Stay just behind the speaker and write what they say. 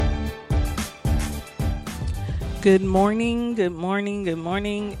Good morning, good morning, good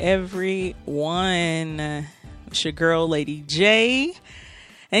morning, everyone. It's your girl, Lady J,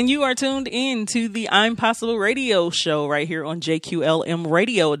 and you are tuned in to the I'm Possible Radio show right here on JQLM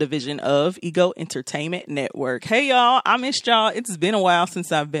Radio, a division of Ego Entertainment Network. Hey, y'all, I missed y'all. It's been a while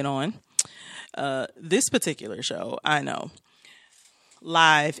since I've been on this particular show. I know.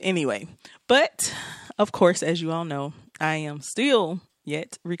 Live anyway. But, of course, as you all know, I am still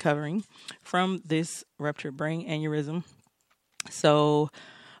yet recovering from this ruptured brain aneurysm. So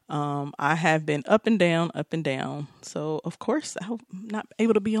I have been up and down, up and down. So, of course, I'm not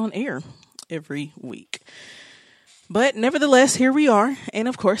able to be on air every week. But nevertheless, here we are. And,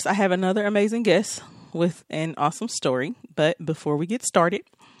 of course, I have another amazing guest with an awesome story. But before we get started,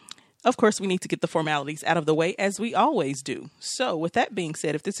 of course, we need to get the formalities out of the way, as we always do. So, with that being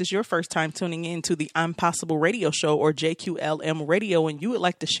said, if this is your first time tuning in to the I'm Possible Radio show or JQLM Radio, and you would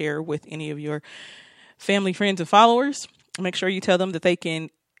like to share with any of your family, friends, and followers, make sure you tell them that they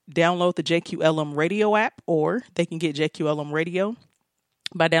can download the JQLM Radio app, or they can get JQLM Radio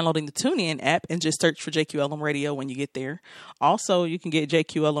by downloading the TuneIn app and just search for JQLM Radio when you get there. Also, you can get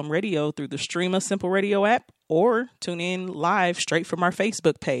JQLM Radio through the Stream a Simple Radio app or tune in live straight from our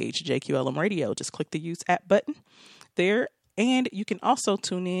Facebook page, JQLM Radio. Just click the Use App button there. And you can also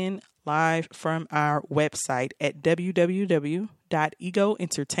tune in live from our website at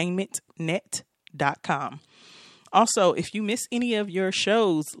www.egoentertainmentnet.com. Also, if you miss any of your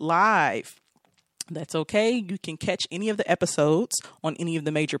shows live, that's okay. You can catch any of the episodes on any of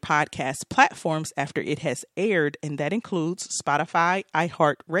the major podcast platforms after it has aired, and that includes Spotify,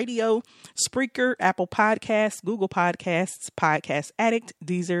 iHeartRadio, Spreaker, Apple Podcasts, Google Podcasts, Podcast Addict,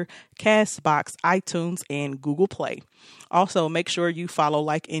 Deezer, Castbox, iTunes, and Google Play. Also, make sure you follow,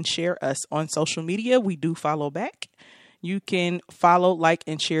 like, and share us on social media. We do follow back. You can follow, like,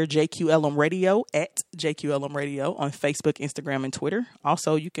 and share JQLM Radio at JQLM Radio on Facebook, Instagram, and Twitter.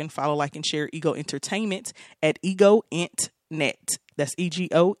 Also, you can follow, like, and share Ego Entertainment at EgoEntNet. That's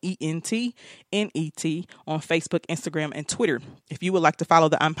EgoEntNet on Facebook, Instagram, and Twitter. If you would like to follow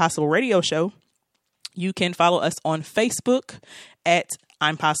the I'm Possible Radio show, you can follow us on Facebook at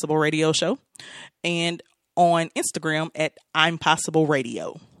I'm Possible Radio Show and on Instagram at I'm Possible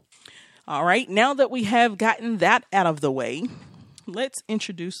Radio. All right, now that we have gotten that out of the way, let's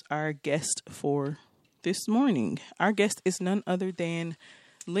introduce our guest for this morning. Our guest is none other than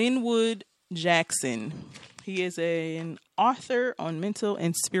Linwood Jackson. He is an author on mental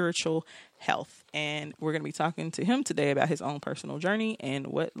and spiritual health, and we're going to be talking to him today about his own personal journey and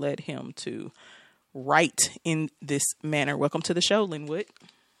what led him to write in this manner. Welcome to the show, Linwood.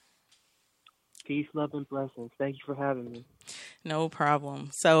 Peace, love, and blessings. Thank you for having me. No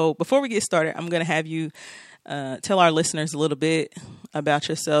problem. So before we get started, I'm going to have you tell our listeners a little bit about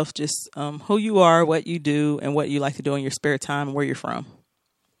yourself, just who you are, what you do, and what you like to do in your spare time, and where you're from.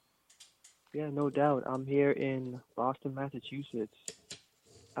 Yeah, no doubt. I'm here in Boston, Massachusetts.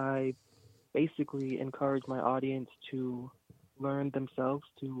 I basically encourage my audience to learn themselves,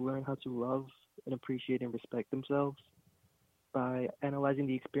 to learn how to love and appreciate and respect themselves by analyzing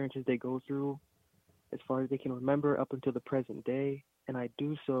the experiences they go through as far as they can remember up until the present day. And I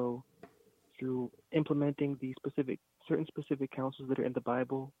do so through implementing the certain specific counsels that are in the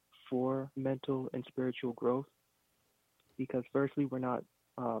Bible for mental and spiritual growth. Because firstly, we're not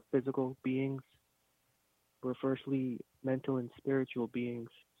physical beings. We're firstly mental and spiritual beings.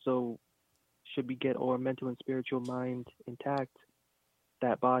 So should we get our mental and spiritual mind intact,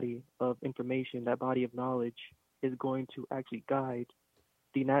 that body of information, that body of knowledge is going to actually guide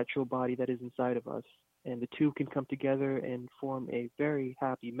the natural body that is inside of us. And the two can come together and form a very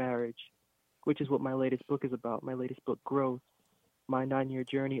happy marriage, which is what my latest book is about. My latest book, Growth, my 9-year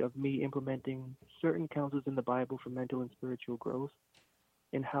journey of me implementing certain counsels in the Bible for mental and spiritual growth,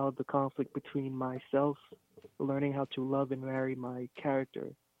 and how the conflict between myself, learning how to love and marry my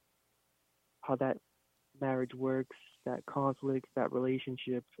character, how that marriage works, that conflict, that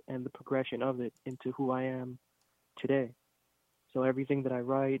relationship, and the progression of it into who I am today. So everything that I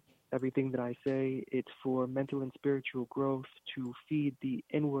write, everything that I say, it's for mental and spiritual growth, to feed the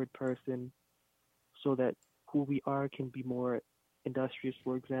inward person so that who we are can be more industrious,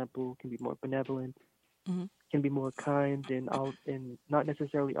 for example, can be more benevolent, can be more kind and not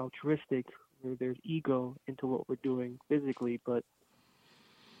necessarily altruistic, where there's ego into what we're doing physically, but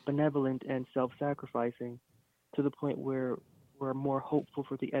benevolent and self-sacrificing to the point where we're more hopeful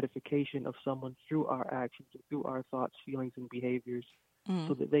for the edification of someone through our actions, through our thoughts, feelings, and behaviors,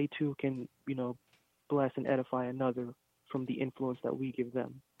 so that they too can, bless and edify another from the influence that we give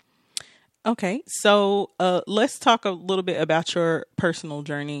them. Okay, so let's talk a little bit about your personal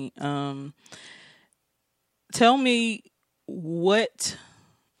journey. tell me what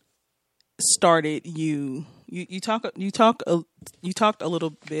started you. You talked a little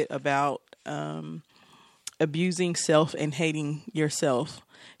bit about abusing self and hating yourself.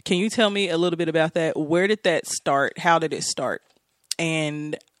 Can you tell me a little bit about that? Where did that start? How did it start?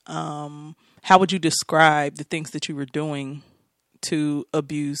 And how would you describe the things that you were doing to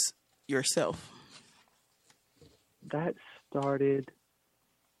abuse yourself? That started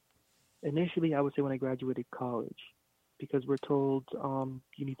initially, I would say, when I graduated college, because we're told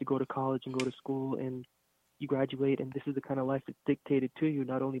you need to go to college and go to school, and you graduate, and this is the kind of life that's dictated to you,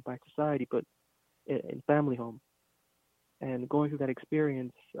 not only by society, but in family home. And going through that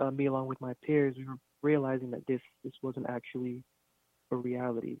experience, me along with my peers, we were realizing that this wasn't actually a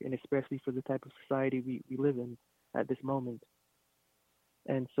reality, and especially for the type of society we live in at this moment.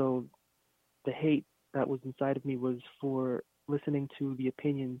 And so the hate that was inside of me was for listening to the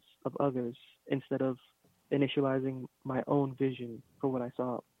opinions of others instead of initializing my own vision for what I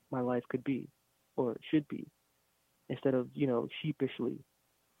saw my life could be or should be, instead of, sheepishly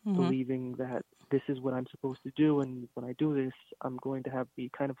believing that this is what I'm supposed to do, and when I do this, I'm going to have the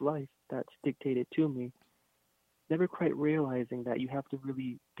kind of life that's dictated to me. Never quite realizing that you have to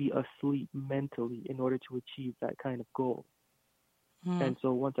really be asleep mentally in order to achieve that kind of goal. And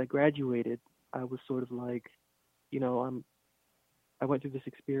so once I graduated, I was sort of like, I went through this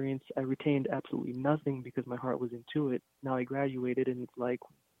experience. I retained absolutely nothing because my heart was into it. Now I graduated, and it's like,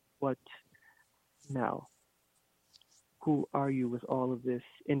 what now? Who are you with all of this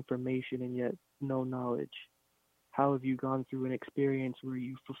information and yet no knowledge? How have you gone through an experience where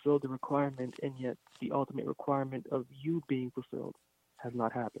you fulfilled the requirement and yet the ultimate requirement of you being fulfilled has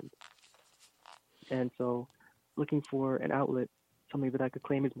not happened? And so, looking for an outlet, something that I could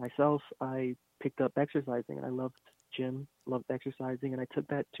claim as myself, I picked up exercising, and I loved gym, loved exercising, and I took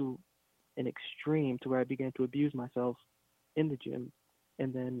that to an extreme to where I began to abuse myself in the gym,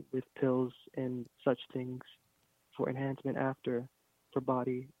 and then with pills and such things for enhancement after, for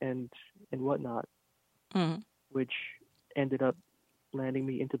body and whatnot, which ended up landing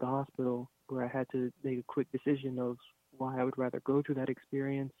me into the hospital, where I had to make a quick decision of why I would rather go through that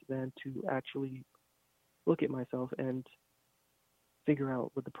experience than to actually look at myself and figure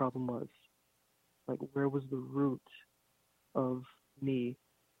out what the problem was. Like, where was the root of me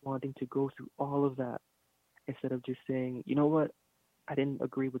wanting to go through all of that instead of just saying, you know what, I didn't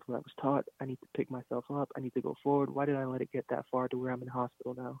agree with what I was taught. I need to pick myself up. I need to go forward. Why did I let it get that far to where I'm in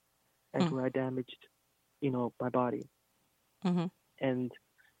hospital now and to where I damaged, my body? And,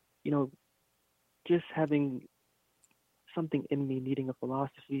 just having something in me needing a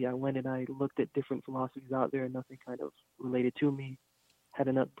philosophy, I went and I looked at different philosophies out there, and nothing kind of related to me. Had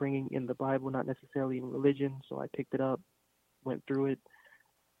an upbringing in the Bible, not necessarily in religion, so I picked it up, went through it.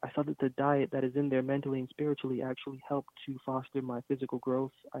 I saw that the diet that is in there mentally and spiritually actually helped to foster my physical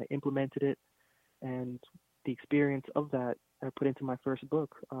growth. I implemented it, and the experience of that I put into my first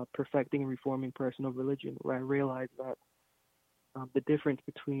book, Perfecting and Reforming Personal Religion, where I realized that the difference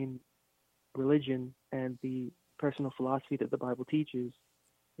between religion and the personal philosophy that the Bible teaches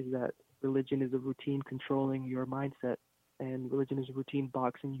is that religion is a routine controlling your mindset, and religion is a routine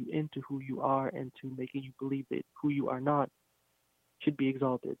boxing you into who you are and to making you believe that who you are not should be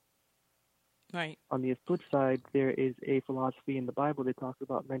exalted. Right. On the flip side, there is a philosophy in the Bible that talks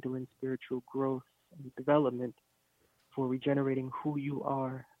about mental and spiritual growth and development for regenerating who you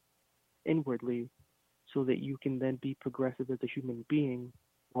are inwardly so that you can then be progressive as a human being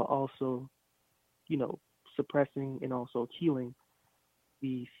while also, suppressing and also healing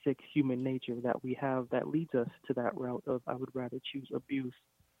the sick human nature that we have that leads us to that route of I would rather choose abuse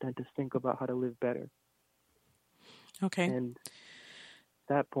than to think about how to live better. Okay. And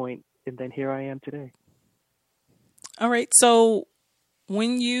that point, and then here I am today. All right. So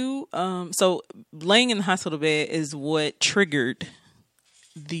when you so laying in the hospital bed is what triggered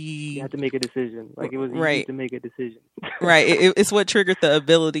the You had to make a decision. Like, it was right. easy to make a decision. Right. It's what triggered the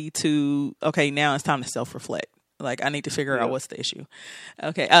ability to, okay, now it's time to self-reflect. Like, I need to figure out what's the issue.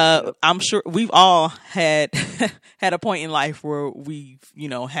 Okay. I'm sure we've all had had a point in life where we've,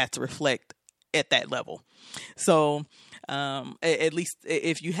 had to reflect at that level. So, at least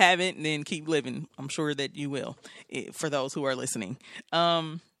if you haven't, then keep living. I'm sure that you will, for those who are listening.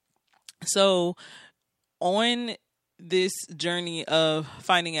 So on this journey of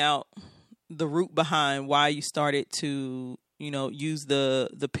finding out the root behind why you started to, use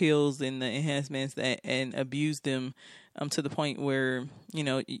the pills and the enhancements and abuse them, to the point where,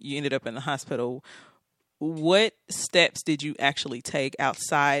 you ended up in the hospital. what steps did you actually take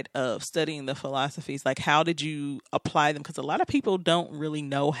outside of studying the philosophies? Like, how did you apply them? Because a lot of people don't really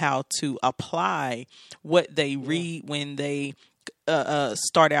know how to apply what they read when they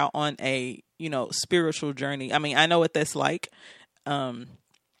start out on a, spiritual journey. I mean, I know what that's like, living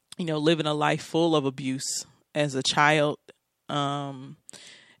a life full of abuse as a child, and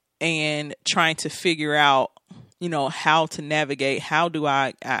trying to figure out, how to navigate. How do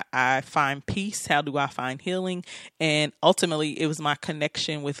I find peace? How do I find healing? And ultimately, it was my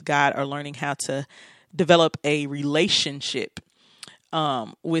connection with God, or learning how to develop a relationship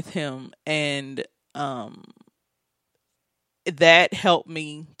with Him. And that helped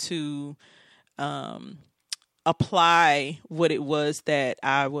me to apply what it was that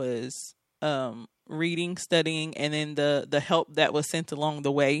I was reading, studying, and then the help that was sent along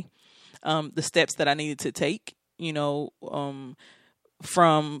the way, the steps that I needed to take,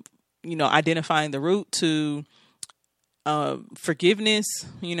 from, identifying the root to forgiveness,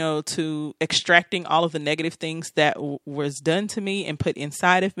 to extracting all of the negative things that was done to me and put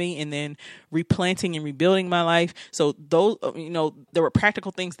inside of me, and then replanting and rebuilding my life. So those, there were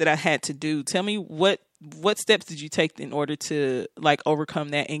practical things that I had to do. Tell me, what steps did you take in order to like overcome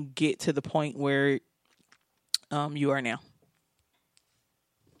that and get to the point where you are now?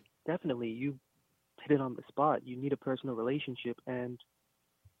 Definitely, you hit it on the spot. You need a personal relationship. And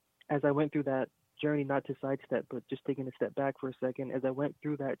as I went through that journey, not to sidestep, but just taking a step back for a second, as I went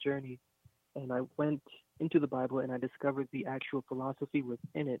through that journey and I went into the Bible and I discovered the actual philosophy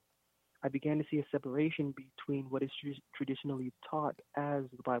within it, I began to see a separation between what is traditionally taught as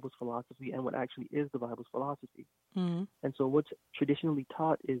the Bible's philosophy and what actually is the Bible's philosophy. Mm-hmm. And so what's traditionally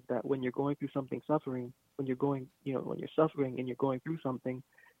taught is that when you're going through when you're suffering and you're going through something,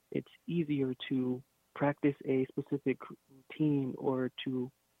 it's easier to practice a specific routine, or to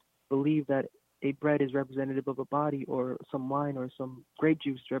believe that a bread is representative of a body, or some wine or some grape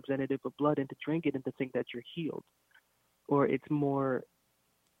juice representative of blood, and to drink it and to think that you're healed. Or it's more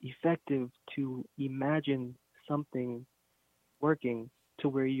effective to imagine something working to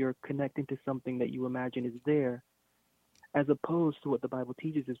where you're connecting to something that you imagine is there, as opposed to what the Bible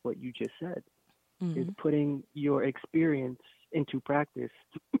teaches is what you just said, is putting your experience into practice.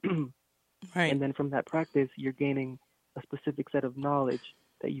 Right. And then from that practice, you're gaining a specific set of knowledge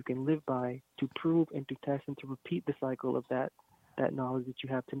that you can live by, to prove and to test and to repeat the cycle of that knowledge that you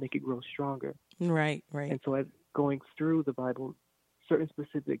have to make it grow stronger. Right, right. And so as going through the Bible, certain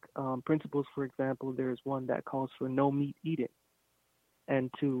specific principles, for example, there is one that calls for no meat eating. And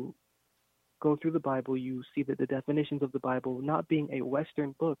to go through the Bible, you see that the definitions of the Bible, not being a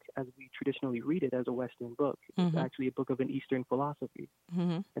Western book as we traditionally read it as a Western book, it's actually a book of an Eastern philosophy.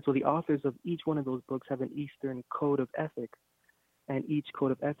 And so the authors of each one of those books have an Eastern code of ethics. And each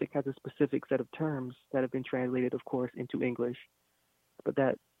code of ethic has a specific set of terms that have been translated, of course, into English. But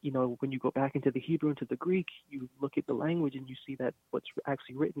that, when you go back into the Hebrew, into the Greek, you look at the language and you see that what's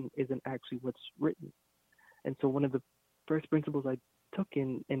actually written isn't actually what's written. And so one of the first principles I took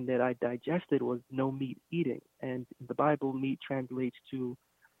in and that I digested was no meat eating. And in the Bible, meat translates to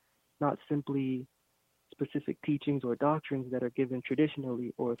not simply specific teachings or doctrines that are given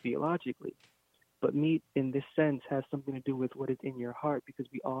traditionally or theologically, but meat in this sense has something to do with what is in your heart, because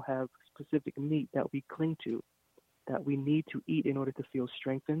we all have specific meat that we cling to, that we need to eat in order to feel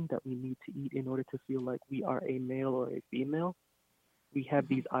strengthened, that we need to eat in order to feel like we are a male or a female. We have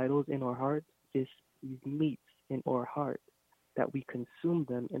these idols in our hearts, these meats in our heart, that we consume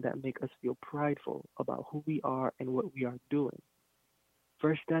them and that make us feel prideful about who we are and what we are doing.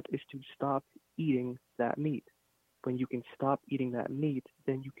 First step is to stop eating that meat. When you can stop eating that meat,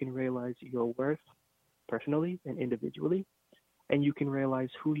 then you can realize your worth personally and individually, and you can realize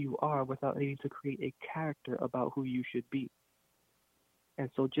who you are without needing to create a character about who you should be.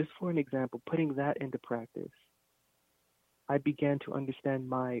 And so just for an example, putting that into practice, I began to understand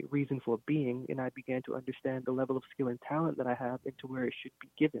my reason for being, and I began to understand the level of skill and talent that I have into where it should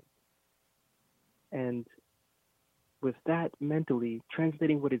be given. And with that mentally,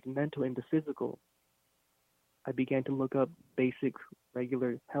 translating what is mental into physical, I began to look up basic,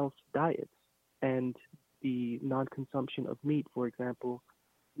 regular health diets and the non-consumption of meat. For example,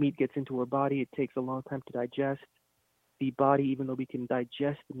 meat gets into our body. It takes a long time to digest. The body, even though we can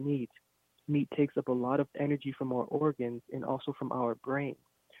digest meat takes up a lot of energy from our organs and also from our brain.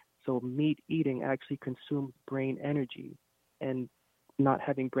 So meat eating actually consumes brain energy, and not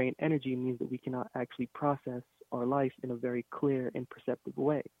having brain energy means that we cannot actually process our life in a very clear and perceptive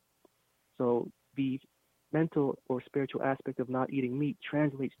way. So the mental or spiritual aspect of not eating meat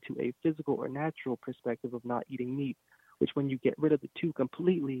translates to a physical or natural perspective of not eating meat, which when you get rid of the two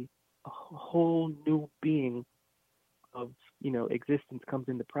completely, a whole new being of, existence comes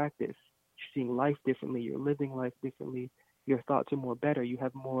into practice. You're seeing life differently. You're living life differently. Your thoughts are more better. You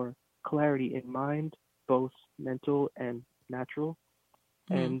have more clarity in mind, both mental and natural,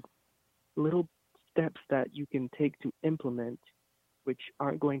 and little steps that you can take to implement, which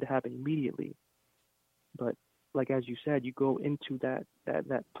aren't going to happen immediately. But like as you said, you go into that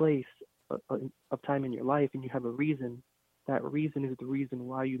place of time in your life, and you have a reason. That reason is the reason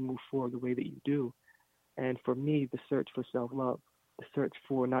why you move forward the way that you do. And for me, the search for self-love, the search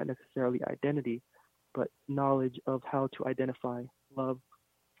for not necessarily identity, but knowledge of how to identify love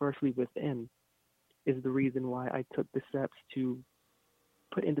firstly within, is the reason why I took the steps to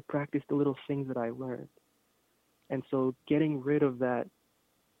put into practice the little things that I learned. And so getting rid of that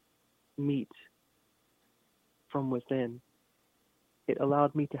meat from within, it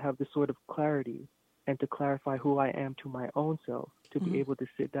allowed me to have this sort of clarity and to clarify who I am to my own self, to be able to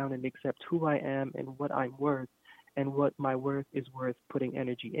sit down and accept who I am and what I'm worth and what my worth is worth putting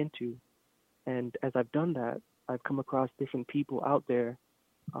energy into. And as I've done that, I've come across different people out there,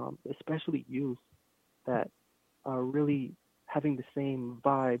 especially youth, that are really having the same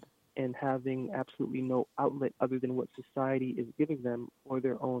vibe and having absolutely no outlet other than what society is giving them or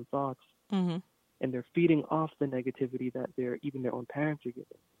their own thoughts. And they're feeding off the negativity that even their own parents are giving.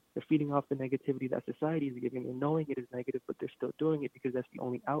 They're feeding off the negativity that society is giving and knowing it is negative, but they're still doing it because that's the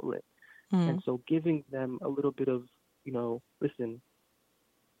only outlet. And so giving them a little bit of, listen,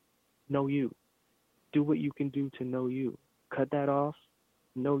 know you. Do what you can do to know you. Cut that off.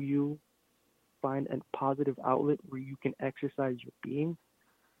 Know you. Find a positive outlet where you can exercise your being.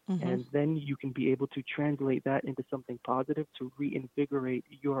 And then you can be able to translate that into something positive to reinvigorate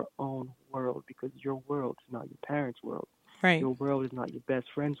your own world, because your world is not your parents' world. Right. Your world is not your best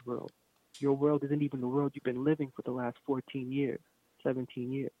friend's world. Your world isn't even the world you've been living for the last 14 years, 17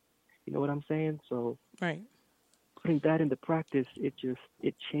 years. You know what I'm saying? So right. Putting that into practice, it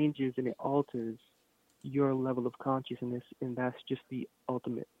changes and it alters your level of consciousness, and that's just the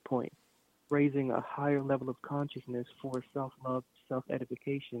ultimate point. Raising a higher level of consciousness for self-love,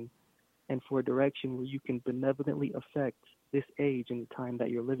 self-edification, and for a direction where you can benevolently affect this age and the time that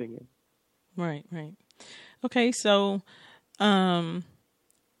you're living in. Right. Okay, so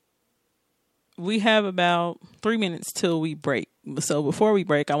we have about 3 minutes till we break. So before we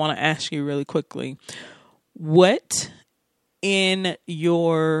break, I want to ask you really quickly, what in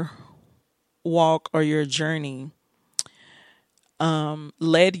your walk or your journey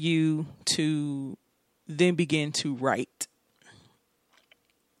led you to then begin to write?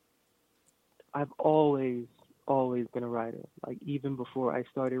 I've always been a writer. Like even before I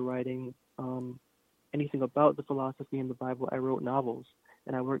started writing anything about the philosophy in the Bible, I wrote novels,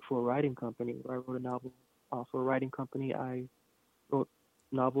 and I worked for a writing company. I wrote a novel for a writing company. I wrote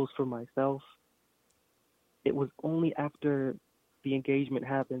novels for myself. It was only after the engagement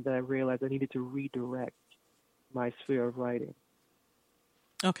happened that I realized I needed to redirect my sphere of writing.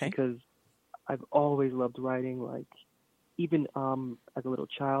 Okay. Because I've always loved writing. Like even as a little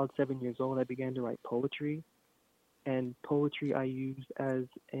child, 7 years old, I began to write poetry. And poetry I used as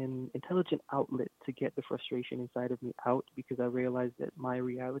an intelligent outlet to get the frustration inside of me out, because I realized that my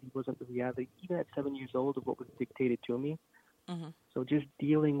reality wasn't the reality, even at 7 years old, of what was dictated to me. So just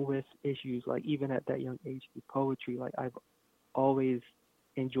dealing with issues, like even at that young age through poetry, like I've always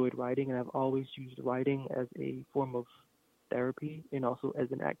enjoyed writing, and I've always used writing as a form of therapy and also as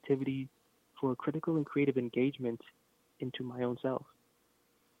an activity for critical and creative engagement into my own self.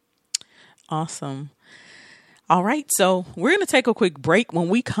 Awesome. All right, so we're going to take a quick break. When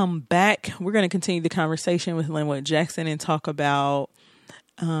we come back, we're going to continue the conversation with Linwood Jackson and talk about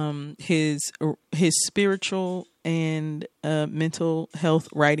his spiritual and mental health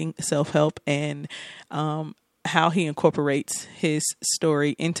writing, self-help, and how he incorporates his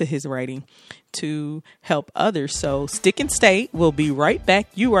story into his writing to help others. So stick and stay. We'll be right back.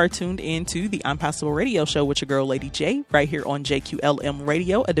 You are tuned into the Impossible Radio Show with your girl, Lady J, right here on JQLM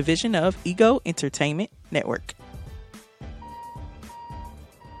Radio, a division of Ego Entertainment Network.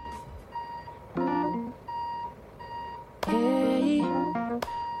 Hey,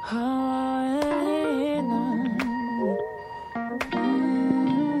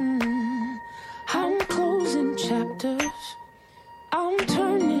 I'm closing chapters, I'm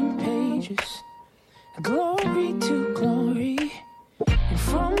turning pages, glory to glory, and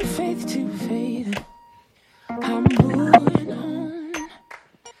from faith to faith. I'm moving on,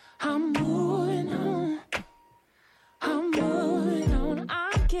 I'm moving on, I'm moving on.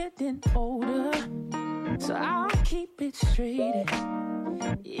 I'm getting older, so I'll keep it straight.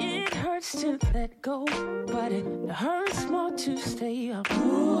 It hurts hurts to let go, but it hurts more to stay. I'm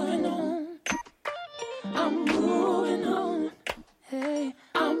moving on. I'm moving on. Hey,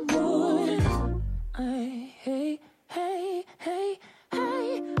 I'm moving on. Hey, hey, hey, hey,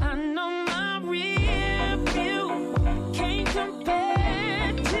 hey. I know my rear view can't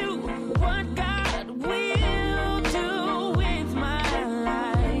compare to what God will do with my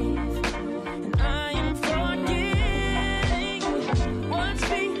life. And I am forgetting what's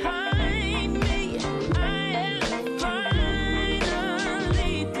behind me. I have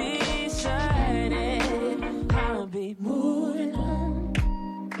finally decided I'll be moving on.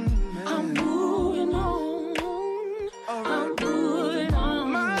 I'm moving on. I'm moving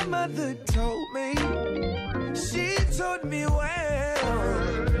on. My mother told me, she told me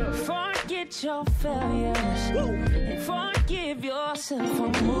well, Forget your failures and forgive yourself.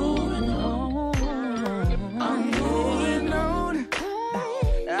 I'm moving on. I'm moving on.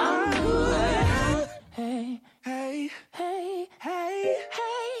 I'm moving on. Hey, Hey, hey, hey,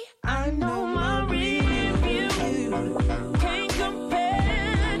 hey. I know my review can't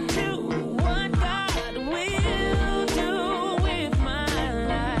compare to what God will do with my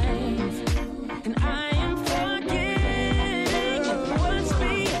life. And I am forgetting what's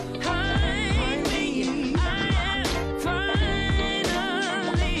behind me. I have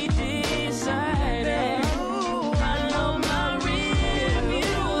finally decided. I know my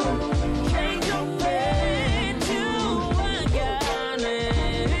review can't compare to what God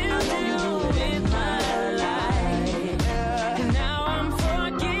will do with my life. And now I'm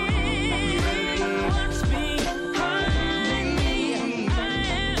forgetting what's behind me. I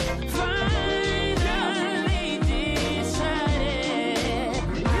have finally decided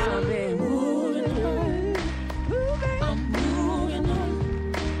I'll be moving on. I'm moving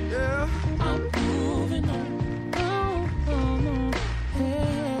on. yeah. I'm moving on. Oh, oh, oh.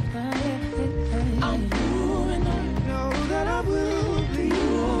 Hey, hey, hey, hey. I'm moving on. Know that I will be.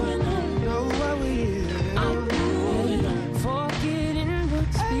 Moving on. Know I will. I'm moving on. Forgetting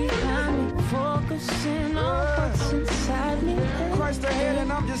what's behind me. Focusing on what's inside me. Christ ahead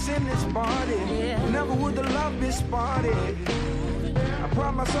and I'm just in this body. Yeah. Never would the love be spotted. I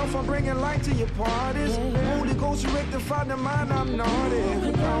pride myself on bringing light to your parties. Holy Ghost, you rectify the mind, I'm naughty.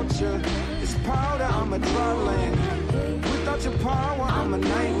 Without you, it's powder, I'm a dry land. Without your power, I'm a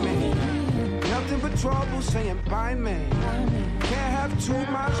nightmare. Nothing but trouble saying bye, man. Can't have too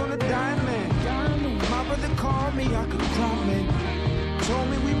much on the diamond. My brother called me, I could cry, man. Told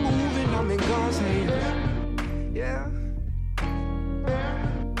me we moving, I'm in God's hand. Yeah.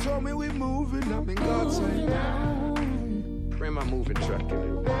 Told me we moving, I'm in God's hand. Bring my moving truck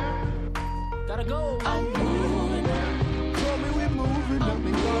in. Gotta go. I'm moving on. Told me we moving, I'm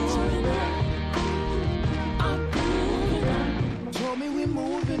in God's hand. I'm moving on. Told me we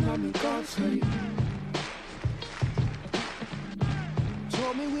moving, I'm in God's hand.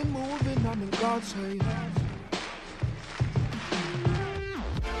 Told me we moving, I'm in God's hand.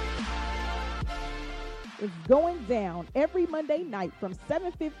 Is going down every Monday night from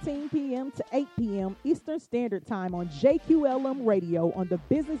 7:15 p.m. to 8 p.m. Eastern Standard Time on JQLM Radio on the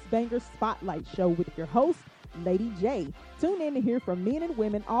Business Banger Spotlight Show with your host, Lady J. Tune in to hear from men and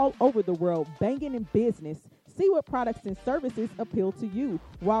women all over the world banging in business. See what products and services appeal to you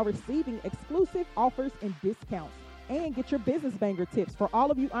while receiving exclusive offers and discounts. And get your business banger tips for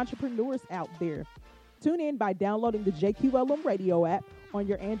all of you entrepreneurs out there. Tune in by downloading the JQLM Radio app on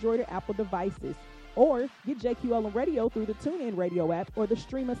your Android or Apple devices. Or get JQLM Radio through the TuneIn Radio app or the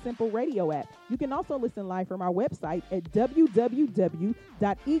Streama Simple Radio app. You can also listen live from our website at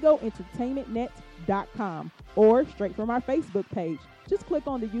www.egoentertainmentnet.com or straight from our Facebook page. Just click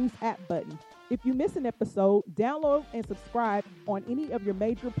on the Use App button. If you miss an episode, download and subscribe on any of your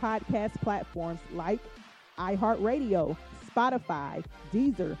major podcast platforms like iHeartRadio, Spotify,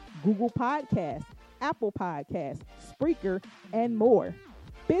 Deezer, Google Podcasts, Apple Podcasts, Spreaker, and more.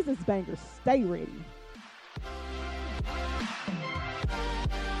 Business Bangers, stay ready.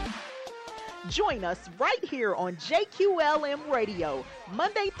 Join us right here on JQLM Radio,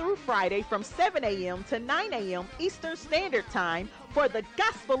 Monday through Friday from 7 a.m. to 9 a.m. Eastern Standard Time for the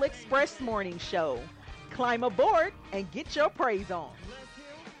Gospel Express Morning Show. Climb aboard and get your praise on.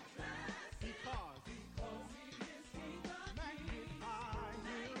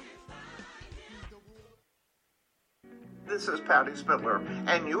 This is Patty Spitler,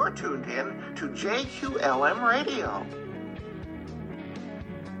 and you're tuned in to JQLM Radio.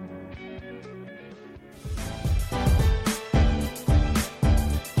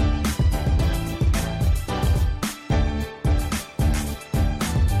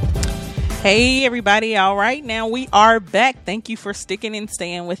 Hey, everybody. All right. Now we are back. Thank you for sticking and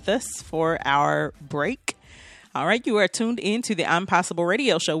staying with us for our break. All right. You are tuned in to the I'm Possible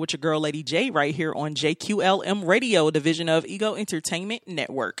radio show with your girl, Lady J, right here on JQLM Radio, division of Ego Entertainment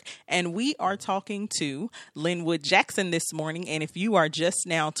Network. And we are talking to Linwood Jackson this morning. And if you are just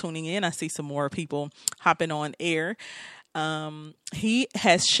now tuning in, I see some more people hopping on air. He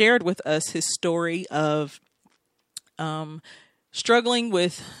has shared with us his story of struggling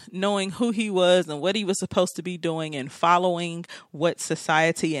with knowing who he was and what he was supposed to be doing and following what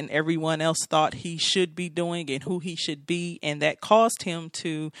society and everyone else thought he should be doing and who he should be. And that caused him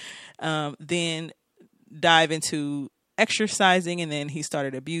to then dive into exercising, and then he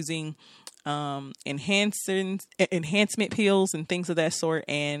started abusing enhancement pills and things of that sort,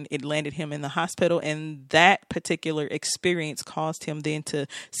 and it landed him in the hospital. And that particular experience caused him then to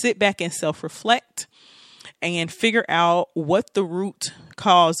sit back and self-reflect and figure out what the root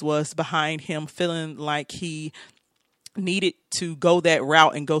cause was behind him feeling like he needed to go that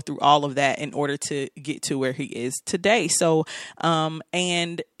route and go through all of that in order to get to where he is today. So,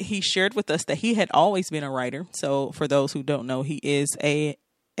 and he shared with us that he had always been a writer. So for those who don't know, he is a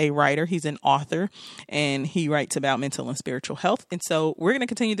writer. He's an author, and he writes about mental and spiritual health. And so we're going to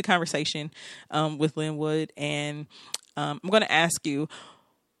continue the conversation with Linwood. And I'm going to ask you,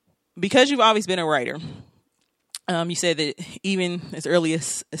 because you've always been a writer, you said that even as early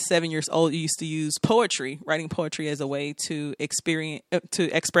as 7 years old, you used to use writing poetry as a way to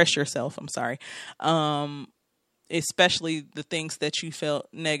express yourself. I'm sorry. Especially the things that you felt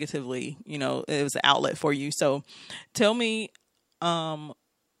negatively, it was an outlet for you. So tell me,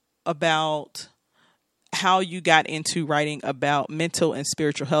 about how you got into writing about mental and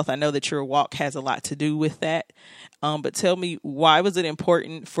spiritual health. I know that your walk has a lot to do with that. But tell me, why was it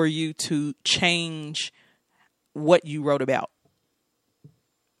important for you to change what you wrote about?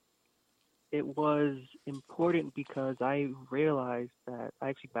 It was important because I realized that I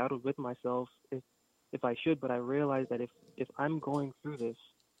actually battled with myself if I should, but I realized that if I'm going through this,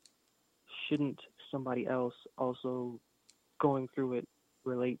 shouldn't somebody else also going through it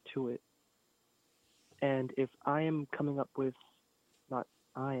relate to it? And if I am coming up with, not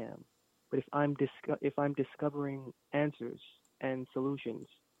I am, but if I'm discovering answers and solutions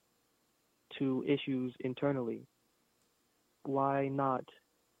to issues internally, why not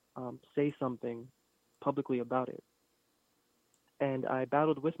say something publicly about it? And I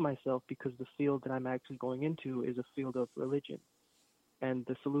battled with myself because the field that I'm actually going into is a field of religion, and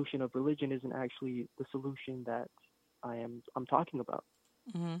the solution of religion isn't actually the solution that I'm talking about.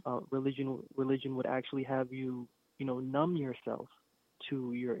 Mm-hmm. Religion would actually have you, numb yourself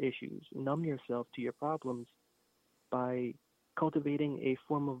to your issues, numb yourself to your problems by cultivating a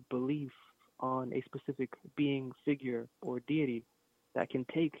form of belief on a specific being, figure, or deity that can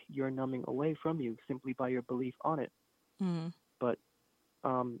take your numbing away from you simply by your belief on it. Mm-hmm. But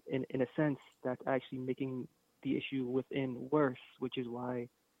in a sense, that's actually making the issue within worse, which is why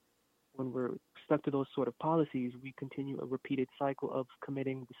when we're stuck to those sort of policies, we continue a repeated cycle of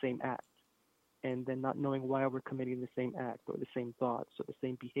committing the same act and then not knowing why we're committing the same act or the same thoughts or the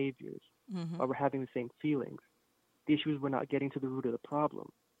same behaviors, mm-hmm. or we're having the same feelings. The issue is we're not getting to the root of the problem.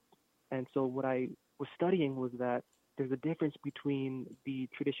 And so what I was studying was that there's a difference between the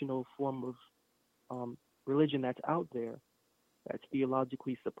traditional form of religion that's out there, that's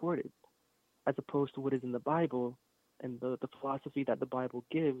theologically supported, as opposed to what is in the Bible and the philosophy that the Bible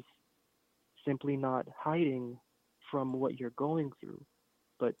gives, simply not hiding from what you're going through,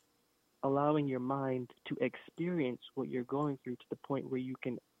 but allowing your mind to experience what you're going through to the point where you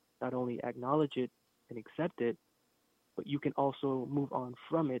can not only acknowledge it and accept it, but you can also move on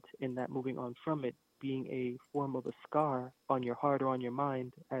from it, and that moving on from it being a form of a scar on your heart or on your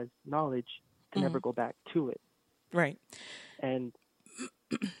mind as knowledge to mm-hmm. never go back to it. Right. And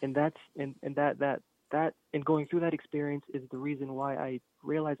that's that and going through that experience is the reason why I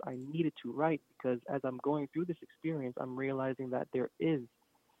realized I needed to write, because as I'm going through this experience, I'm realizing that there is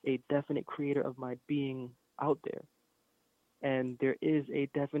a definite creator of my being out there. And there is a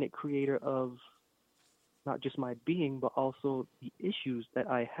definite creator of not just my being, but also the issues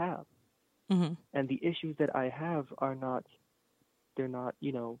that I have. Mm-hmm. And the issues that I have they're not,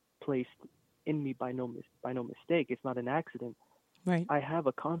 placed in me by no mistake. It's not an accident. Right. I have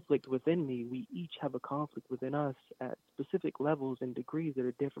a conflict within me. We each have a conflict within us at specific levels and degrees that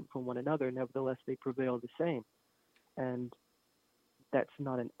are different from one another. Nevertheless, they prevail the same. And that's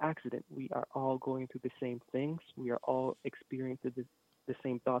not an accident. We are all going through the same things. We are all experiencing the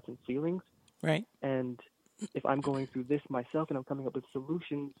same thoughts and feelings. Right. And if I'm going through this myself and I'm coming up with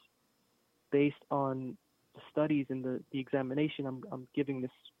solutions based on the studies and the examination I'm giving this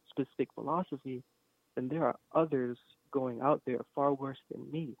specific philosophy, then there are others going out there far worse than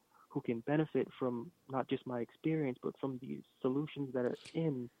me who can benefit from not just my experience, but from these solutions that are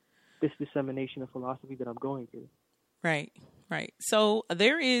in this dissemination of philosophy that I'm going through. Right, right. So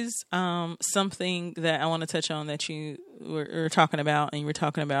there is something that I want to touch on that you were talking about, and you were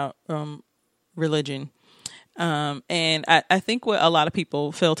talking about religion. And I think what a lot of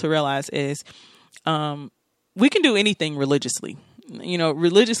people fail to realize is we can do anything religiously.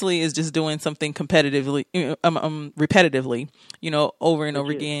 Religiously is just doing something competitively, repetitively, over and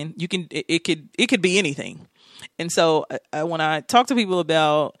over again. It could be anything. And so when I talk to people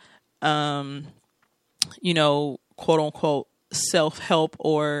about, quote unquote, self-help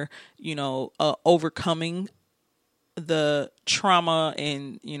or, overcoming the trauma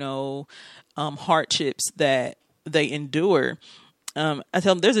and, hardships that they endure, I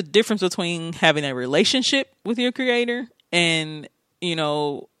tell them there's a difference between having a relationship with your creator and,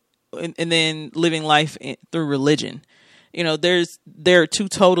 and then living life through religion. There are two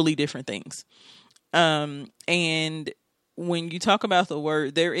totally different things. And when you talk about the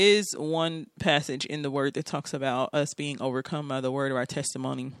word, there is one passage in the word that talks about us being overcome by the word of our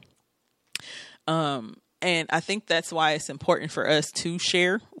testimony. And I think that's why it's important for us to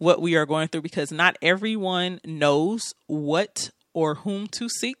share what we are going through, because not everyone knows what or whom to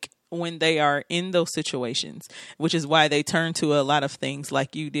seek when they are in those situations, which is why they turn to a lot of things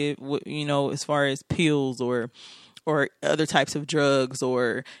like you did, as far as pills or other types of drugs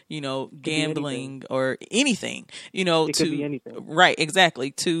or, gambling or anything, It could be anything. Right,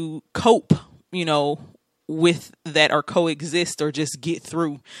 exactly. To cope, with that or coexist or just get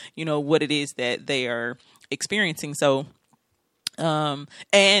through, what it is that they are experiencing. So,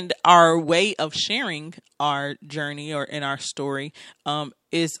 and our way of sharing our journey or in our story,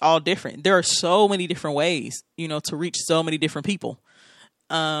 is all different. There are so many different ways, to reach so many different people.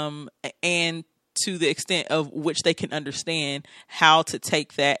 And to the extent of which they can understand how to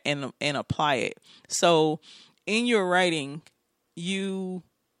take that and apply it. So in your writing, you,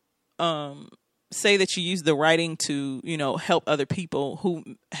 say that you use the writing to, help other people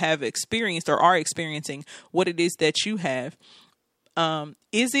who have experienced or are experiencing what it is that you have.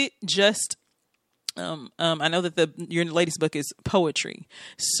 Is it just, I know that your latest book is poetry.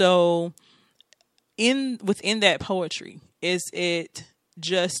 So within that poetry, is it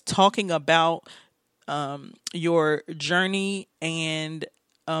just talking about, your journey and,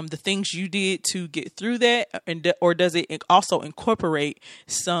 the things you did to get through that, or does it also incorporate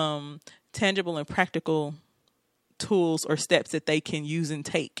some tangible and practical tools or steps that they can use and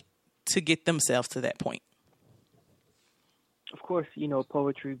take to get themselves to that point? Of course,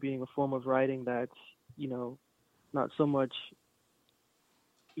 poetry being a form of writing that's, not so much,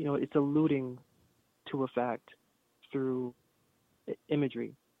 it's alluding to a fact through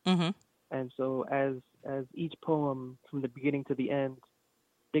imagery. Mm-hmm. And so as each poem from the beginning to the end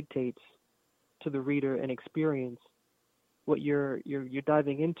dictates to the reader an experience, what you're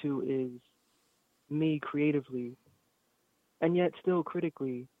diving into is me creatively and yet still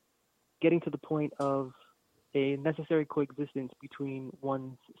critically getting to the point of a necessary coexistence between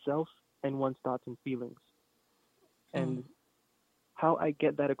one's self and one's thoughts and feelings. And how I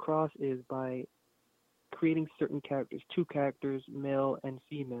get that across is by creating certain characters, two characters, male and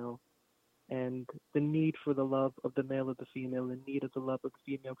female, and the need for the love of the male of the female, the need of the love of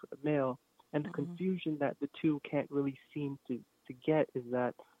the female for the male, and the confusion that the two can't really seem to get is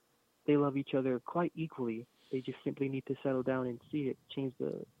that they love each other quite equally. They just simply need to settle down and see it, change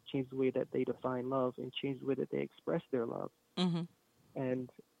the way that they define love, and change the way that they express their love. Mm-hmm. And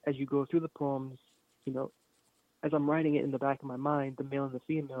as you go through the poems, as I'm writing it in the back of my mind, the male and the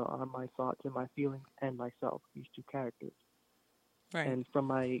female are my thoughts and my feelings and myself, these two characters. Right. And from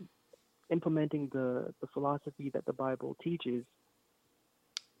my implementing the philosophy that the Bible teaches,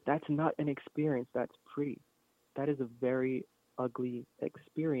 that's not an experience that's pretty. That is a very ugly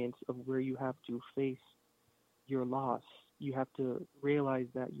experience of where you have to face your loss. You have to realize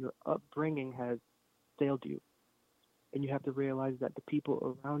that your upbringing has failed you. And you have to realize that the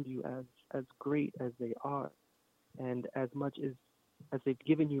people around you, as great as they are, and as much as they've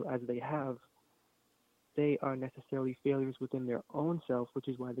given you as they have, they are necessarily failures within their own self, which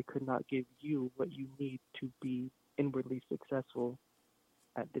is why they could not give you what you need to be inwardly successful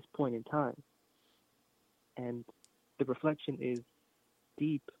at this point in time. And the reflection is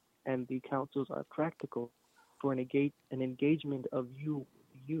deep, and the counsels are practical for an engagement of you,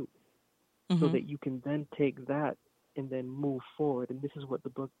 so that you can then take that and then move forward. And this is what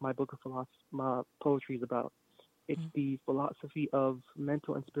my book of my poetry is about. It's the philosophy of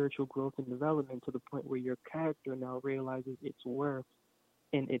mental and spiritual growth and development to the point where your character now realizes its worth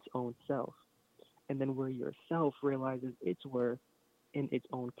in its own self, and then where your self realizes its worth in its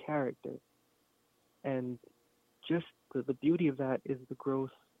own character. And just the beauty of that is the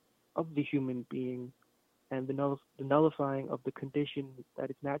growth of the human being and the nullifying of the condition that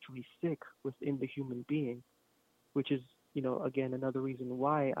is naturally sick within the human being, which is, again, another reason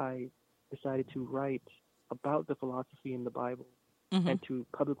why I decided to write about the philosophy in the Bible and to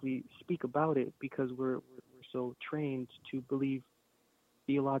publicly speak about it, because we're so trained to believe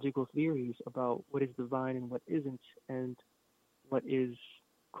theological theories about what is divine and what isn't, and what is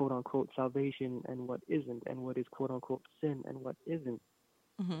quote unquote salvation and what isn't, and what is quote unquote sin and what isn't.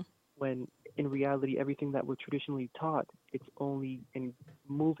 When in reality, everything that we're traditionally taught, it's only in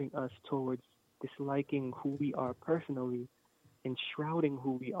moving us towards disliking who we are personally and shrouding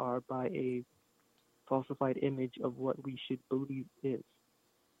who we are by a falsified image of what we should believe is.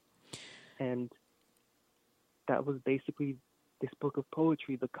 And that was basically this book of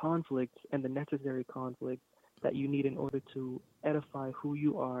poetry, the conflict and the necessary conflict that you need in order to edify who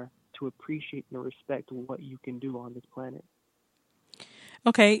you are, to appreciate and respect what you can do on this planet.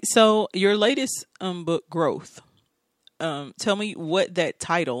 Okay, so your latest book, Growth. Tell me what that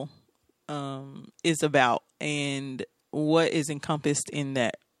title is about and what is encompassed in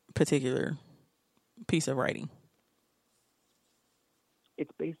that particular piece of writing.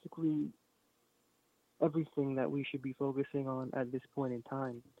 It's basically everything that we should be focusing on at this point in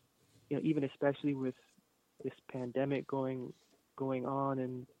time. Even especially with this pandemic going on,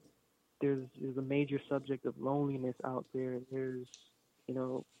 and there's a major subject of loneliness out there. There's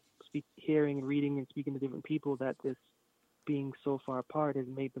hearing and reading and speaking to different people that this being so far apart has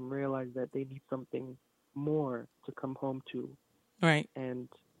made them realize that they need something more to come home to. Right. And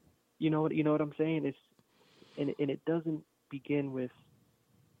you know what I'm saying? And it doesn't begin with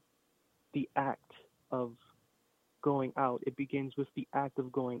the act of going out. It begins with the act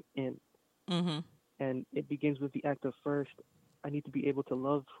of going in. And it begins with the act of, first, I need to be able to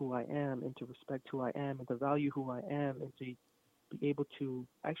love who I am and to respect who I am and to value who I am and to be able to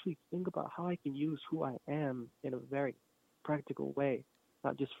actually think about how I can use who I am in a very practical way,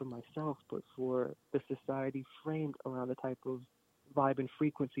 not just for myself, but for the society framed around the type of vibe and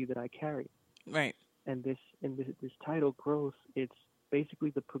frequency that I carry. Right. And this title, Growth, it's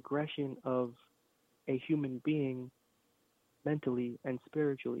basically the progression of a human being mentally and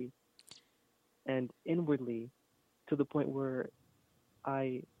spiritually and inwardly, to the point where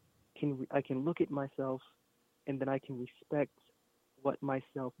I can look at myself and then I can respect what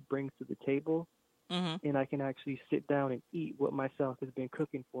myself brings to the table, and I can actually sit down and eat what myself has been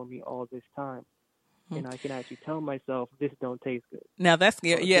cooking for me all this time. And I can actually tell myself, this don't taste good. Now that's,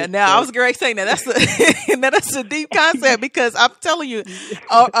 I was great saying that. That's a deep concept, because I'm telling you,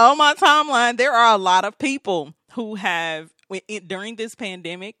 on my timeline, there are a lot of people who have, during this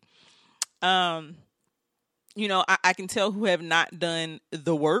pandemic, I can tell who have not done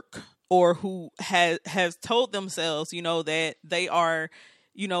the work, or who has told themselves, that they are,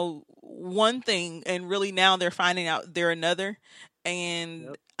 one thing, and really now they're finding out they're another.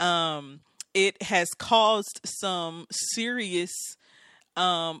 And, it has caused some serious,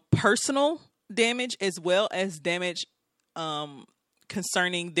 personal damage, as well as damage,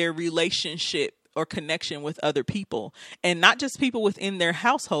 concerning their relationship or connection with other people, and not just people within their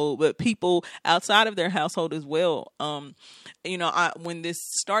household, but people outside of their household as well. When this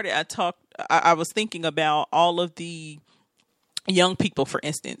started, I was thinking about all of the young people, for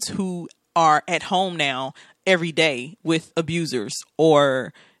instance, who are at home now every day with abusers,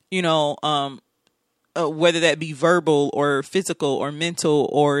 or, whether that be verbal or physical or mental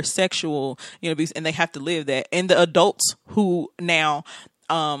or sexual, abuse, and they have to live that. And the adults who now,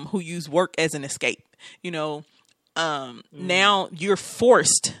 who use work as an escape, now you're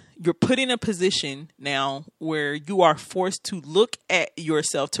put in a position now where you are forced to look at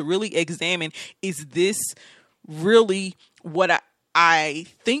yourself, to really examine, is this really what I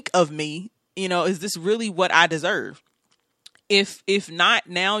think of me? Is this really what I deserve? If not,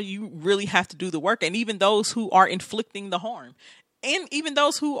 now you really have to do the work. And even those who are inflicting the harm, and even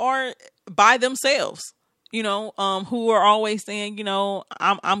those who are by themselves, who are always saying,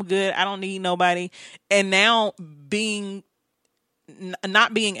 I'm good, I don't need nobody. And now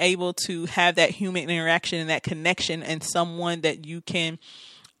not being able to have that human interaction and that connection, and someone that you can,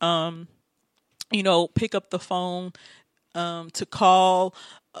 pick up the phone, to call,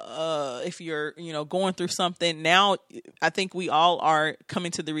 if you're, going through something. Now, I think we all are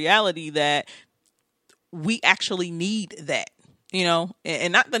coming to the reality that we actually need that,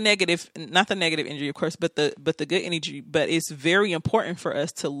 and not the negative energy, of course, but the good energy. But it's very important for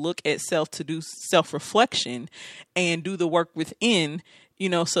us to look at self, to do self-reflection and do the work within,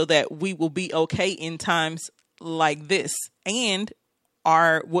 so that we will be okay in times like this, and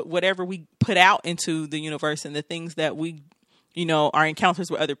whatever we put out into the universe and the things that we, our encounters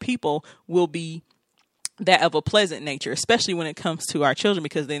with other people will be that of a pleasant nature, especially when it comes to our children,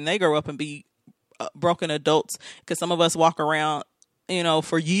 because then they grow up and be broken adults, because some of us walk around,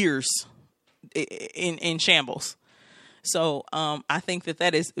 for years in shambles. So I think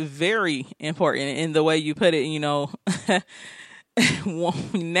that is very important in the way you put it.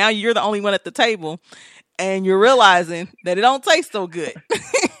 Now you're the only one at the table, and you're realizing that it don't taste so good.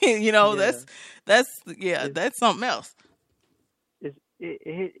 That's something else.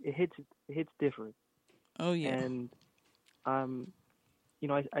 It hits different. Oh yeah. And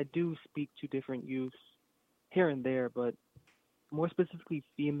I do speak to different youths here and there, but more specifically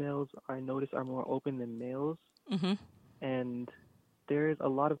females, I notice, are more open than males. Mm-hmm. And there's a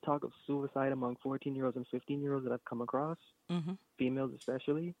lot of talk of suicide among 14-year-olds and 15-year-olds that I've come across, mm-hmm. females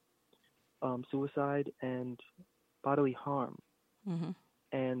especially, suicide and bodily harm. Mm-hmm.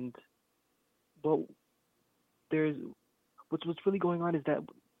 And what's really going on is that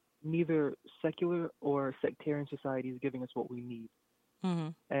neither secular or sectarian society is giving us what we need. Mm-hmm.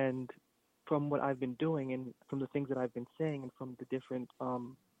 And from what I've been doing and from the things that I've been saying and from the different,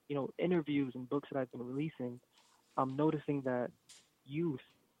 interviews and books that I've been releasing, I'm noticing that youth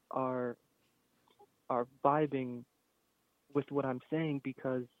are vibing with what I'm saying,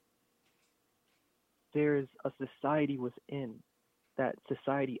 because there's a society within that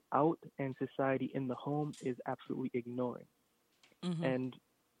society out and society in the home is absolutely ignoring. Mm-hmm. And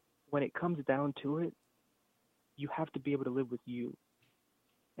when it comes down to it, you have to be able to live with you.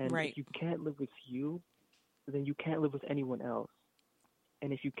 And right. If you can't live with you, then you can't live with anyone else.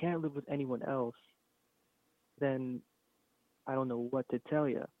 And if you can't live with anyone else, then I don't know what to tell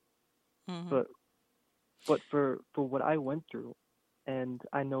you. Mm-hmm. But for what I went through, and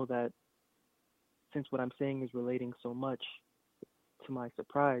I know that since what I'm saying is relating so much to my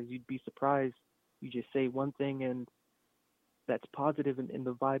surprise, you'd be surprised. You just say one thing and that's positive, and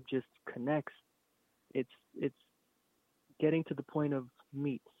the vibe just connects. It's getting to the point of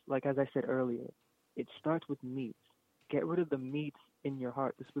meats. Like as I said earlier, it starts with meats. Get rid of the meats in your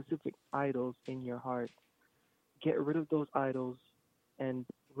heart, the specific idols in your heart. Get rid of those idols and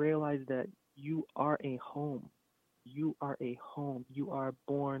realize that you are a home. You are a home. You are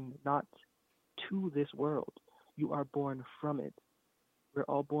born not to this world. You are born from it. We're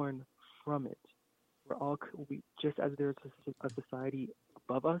all born from it. Just as there's a society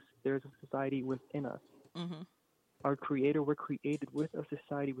above us, there's a society within us. Mm-hmm. Our Creator, we're created with a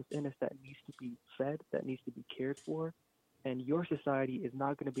society within us that needs to be fed, that needs to be cared for. And your society is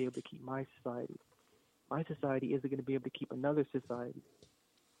not going to be able to keep my society. My society isn't going to be able to keep another society.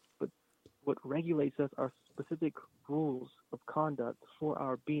 But what regulates us are specific rules of conduct for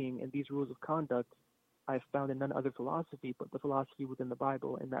our being, and these rules of conduct I've found in none other philosophy but the philosophy within the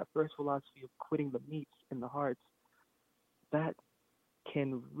Bible. And that first philosophy of quitting the meats in the hearts, that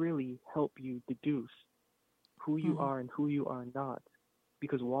can really help you deduce who you are and who you are not.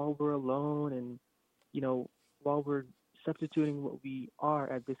 Because while we're alone and, while we're substituting what we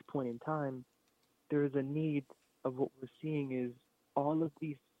are at this point in time, there is a need of what we're seeing is all of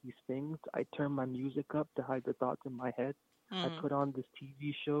these things. I turn my music up to hide the thoughts in my head. I put on this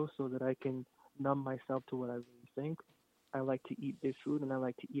TV show so that I can numb myself to what I really think. I like to eat this food, and I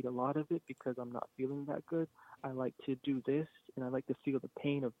like to eat a lot of it because I'm not feeling that good. I like to do this, and I like to feel the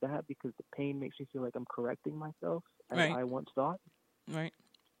pain of that because the pain makes me feel like I'm correcting myself, as right. I once thought. Right.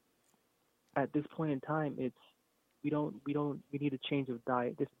 At this point in time, we need a change of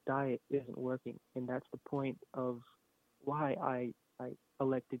diet. This diet isn't working, and that's the point of why I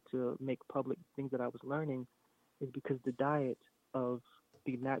elected to make public things that I was learning, is because the diet of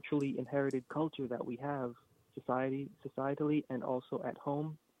the naturally inherited culture that we have, societally, and also at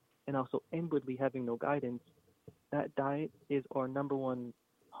home, and also inwardly having no guidance, that diet is our number one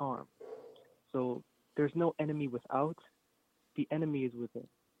harm. So there's no enemy without. The enemy is within.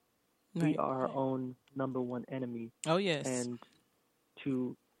 Right. We are our own number one enemy. Oh, yes. And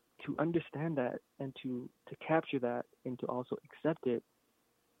to understand that and to capture that and to also accept it,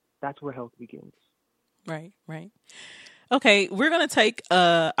 that's where health begins. Right, right. Okay, we're going to take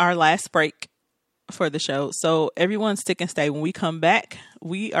our last break for the show. So everyone stick and stay. When we come back,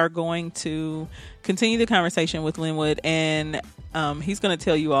 we are going to continue the conversation with Linwood, and he's going to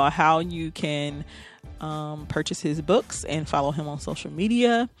tell you all how you can purchase his books and follow him on social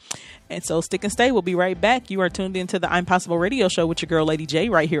media. And so stick and stay. We'll be right back. You are tuned into the I'm Possible Radio Show with your girl, Lady J,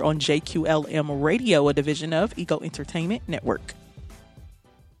 right here on JQLM Radio, a division of Ego Entertainment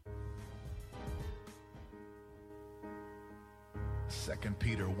 2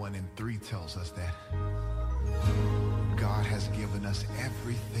 Peter 1:3 tells us that God has given us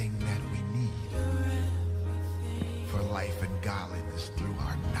everything that we need for life and godliness through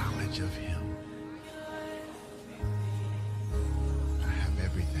our knowledge of him. I have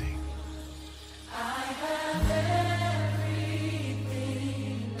everything. I have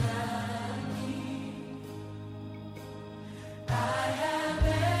everything I need. I have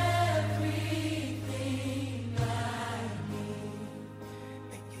everything I need.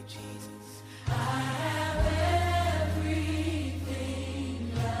 Thank you, Jesus. I have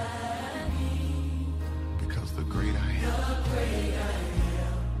everything I need. Because the great I am. The great I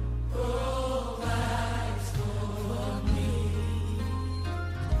am provides for me.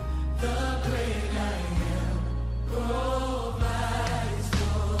 The great I am provides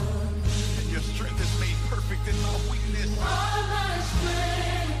for me. And your strength is made perfect in my weakness. All my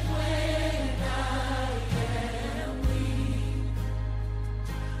strength when I am weak.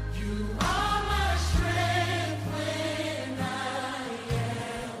 You are my strength when I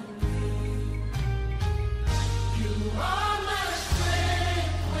am weak. You are my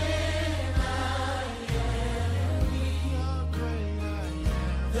strength when I am weak.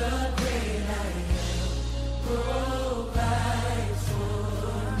 The great I am provides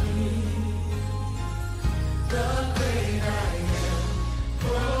for me. The great I am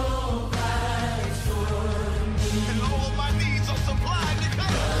provides for me. And all of my needs are supplied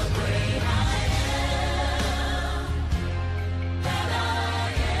because The great I am that I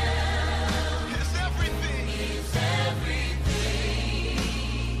am it's everything. is everything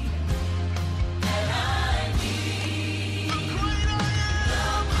that I need. The great I am.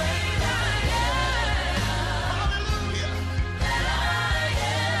 The great I am Hallelujah. that I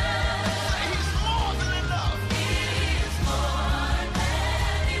am Say he's more than enough is more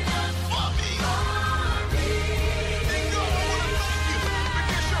than enough for me. for me. And God, I want to thank you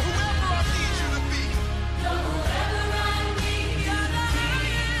because you're whoever I need you to be. You're whoever I need you to be.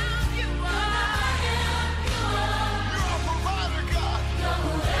 You are. You're a provider, God. You're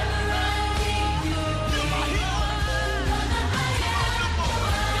whoever I need you to be. You're my healer.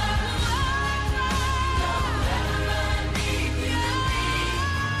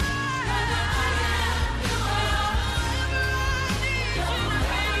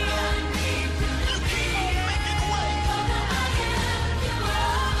 You keep on making ways.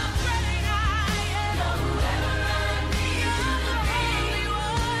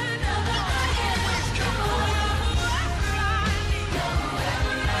 Always come through.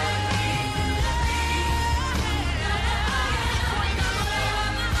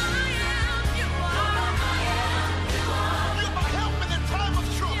 You're my help in the time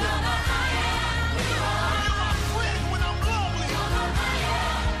of trouble. You're my friend when I'm lonely.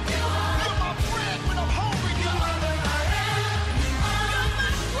 You're my friend when I'm hungry, God.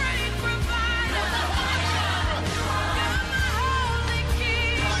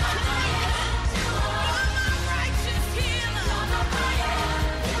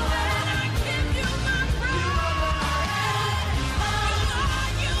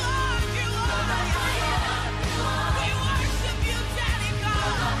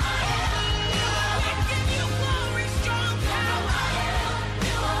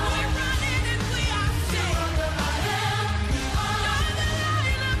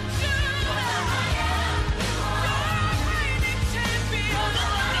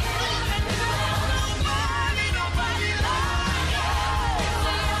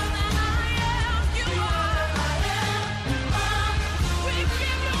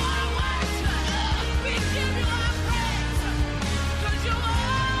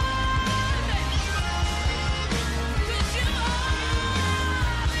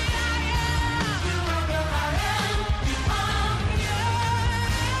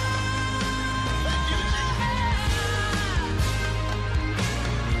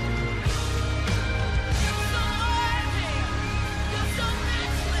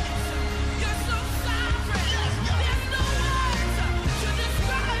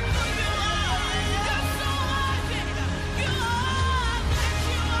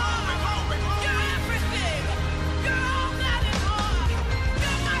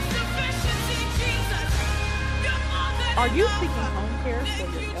 Are you seeking home care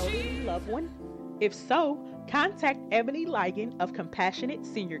for your elderly loved one? If so, contact Ebony Ligon of Compassionate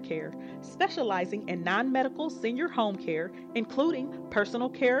Senior Care, specializing in non-medical senior home care, including personal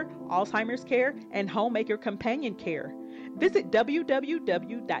care, Alzheimer's care, and homemaker companion care. Visit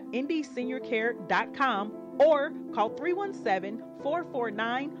www.ndseniorcare.com or call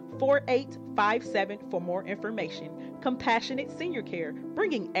 317-449-4857 for more information. Compassionate Senior Care,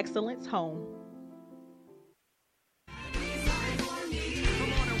 bringing excellence home.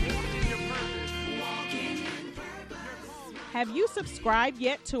 Have you subscribed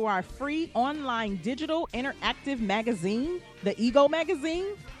yet to our free online digital interactive magazine, the Ego Magazine?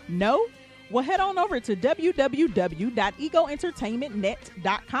 No? Well, head on over to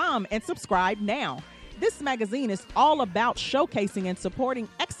www.egoentertainmentnet.com and subscribe now. This magazine is all about showcasing and supporting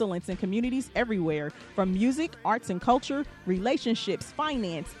excellence in communities everywhere, from music, arts and culture, relationships,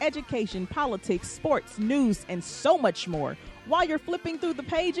 finance, education, politics, sports, news, and so much more. While you're flipping through the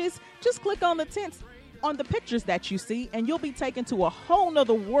pages, just click on the pictures that you see, and you'll be taken to a whole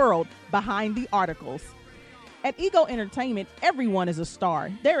nother world behind the articles. At Ego Entertainment, everyone is a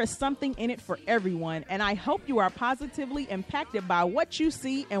star. There is something in it for everyone, and I hope you are positively impacted by what you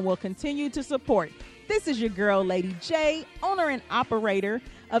see and will continue to support. This is your girl, Lady J, owner and operator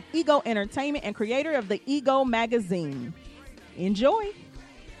of Ego Entertainment and creator of the Ego Magazine. Enjoy.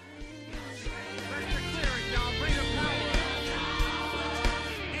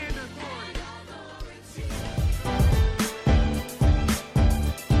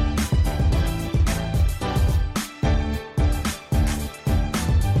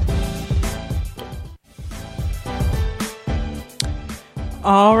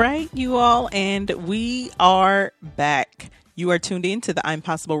 All right, you all, and we are back. You are tuned in to the I'm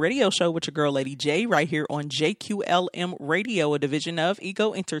Possible radio show with your girl, Lady J, right here on JQLM Radio, a division of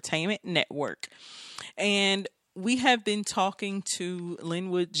Ego Entertainment Network. And we have been talking to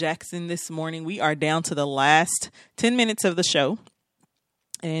Linwood Jackson this morning. We are down to the last 10 minutes of the show,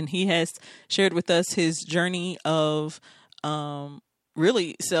 and he has shared with us his journey of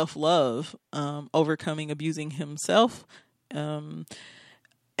really self-love, overcoming abusing himself,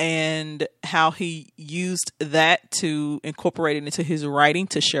 and how he used that to incorporate it into his writing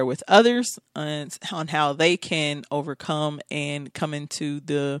to share with others on how they can overcome and come into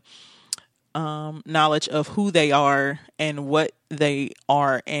the knowledge of who they are and what they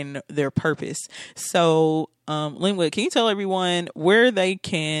are and their purpose. So, Linwood, can you tell everyone where they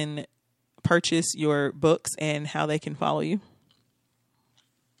can purchase your books and how they can follow you?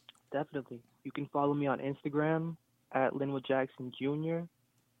 Definitely. You can follow me on Instagram at Linwood Jackson Jr.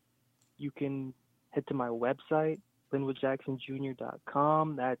 You can head to my website,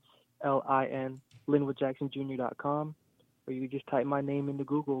 linwoodjacksonjr.com. That's Lin, linwoodjacksonjr.com. Or you can just type my name into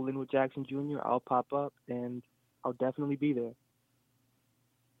Google, Linwood Jackson Jr. I'll pop up, and I'll definitely be there.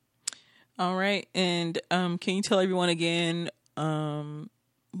 All right. And can you tell everyone again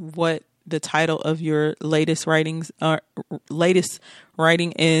what the title of your latest writing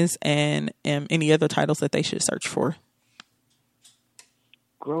is, and any other titles that they should search for?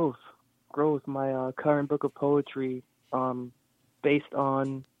 Growth, my current book of poetry, based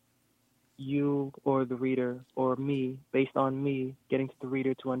on you or the reader, or me, based on me getting to the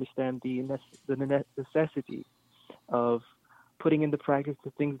reader to understand the necessity of putting into practice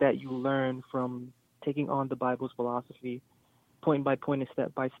the things that you learn from taking on the Bible's philosophy, point by point and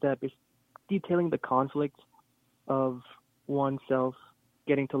step by step. Is detailing the conflict of oneself,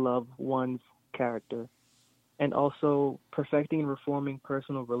 getting to love one's character, and also perfecting and reforming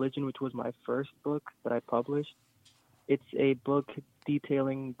personal religion, which was my first book that I published. It's a book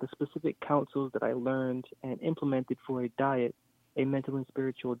detailing the specific counsels that I learned and implemented for a diet, a mental and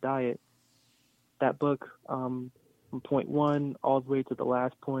spiritual diet. That book, from point 1 all the way to the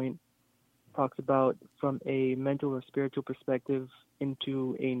last point, talks about from a mental or spiritual perspective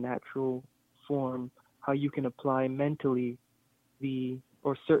into a natural form, how you can apply mentally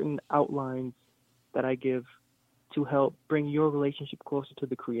certain outlines that I give to help bring your relationship closer to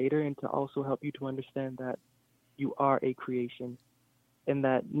the Creator, and to also help you to understand that you are a creation, and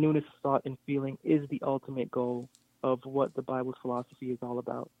that newness of thought and feeling is the ultimate goal of what the Bible's philosophy is all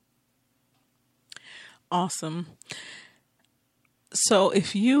about. Awesome. So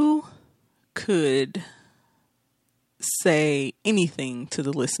if you could say anything to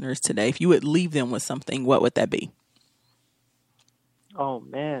the listeners today, if you would leave them with something, what would that be? Oh,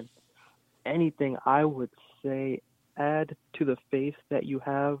 man. Anything, I would say add to the faith that you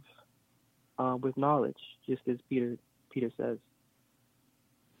have with knowledge, just as Peter says.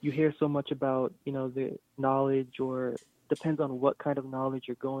 You hear so much about, the knowledge, or depends on what kind of knowledge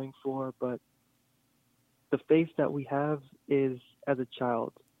you're going for, but the faith that we have is as a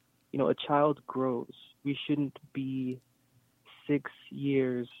child. A child grows. We shouldn't be 6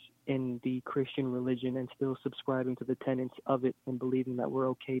 years in the Christian religion and still subscribing to the tenets of it and believing that we're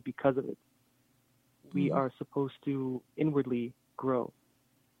okay because of it. We are supposed to inwardly grow.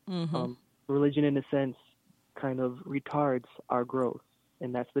 Religion, in a sense, kind of retards our growth,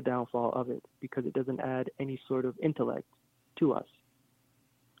 and that's the downfall of it, because it doesn't add any sort of intellect to us.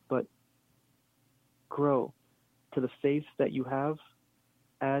 But grow to the faith that you have,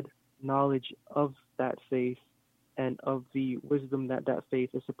 add knowledge of that faith, and of the wisdom that that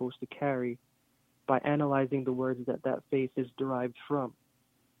faith is supposed to carry by analyzing the words that that faith is derived from.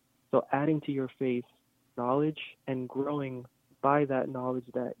 So adding to your faith knowledge and growing by that knowledge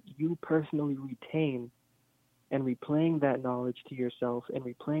that you personally retain, and replaying that knowledge to yourself and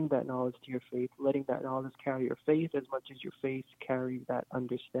replaying that knowledge to your faith, letting that knowledge carry your faith as much as your faith carries that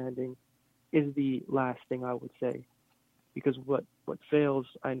understanding, is the last thing I would say. Because what fails,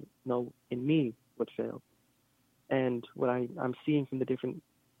 I know in me what fails. And what I'm seeing from the different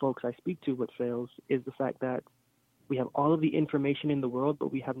folks I speak to, what fails is the fact that we have all of the information in the world,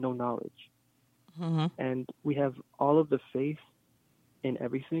 but we have no knowledge. Mm-hmm. And we have all of the faith in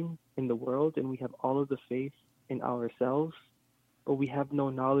everything in the world, and we have all of the faith in ourselves, but we have no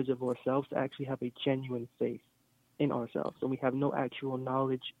knowledge of ourselves to actually have a genuine faith in ourselves. And we have no actual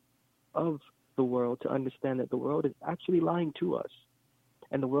knowledge of the world to understand that the world is actually lying to us.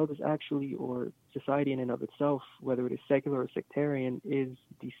 And the world is actually, or society in and of itself, whether it is secular or sectarian, is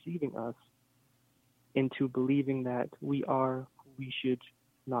deceiving us into believing that we are who we should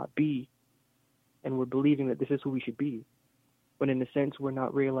not be. And we're believing that this is who we should be. But in a sense, we're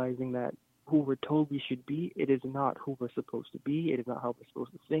not realizing that who we're told we should be, it is not who we're supposed to be. It is not how we're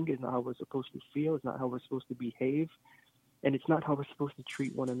supposed to think. It's not how we're supposed to feel. It's not how we're supposed to behave. And it's not how we're supposed to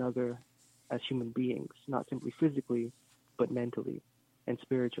treat one another as human beings, not simply physically, but mentally and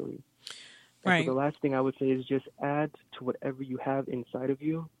spiritually. And Right. so the last thing I would say is just add to whatever you have inside of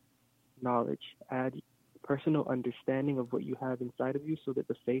you knowledge. Add personal understanding of what you have inside of you so that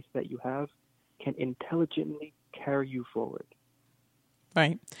the faith that you have can intelligently carry you forward.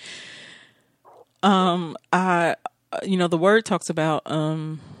 Right. The word talks about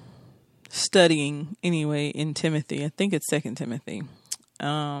studying anyway in Timothy. I think it's 2 Timothy.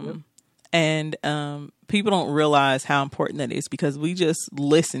 And people don't realize how important that is because we just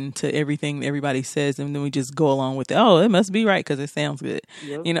listen to everything everybody says and then we just go along with it. Oh, it must be right because it sounds good,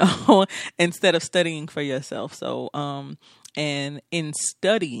 instead of studying for yourself. So, and in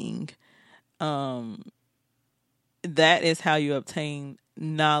studying, that is how you obtain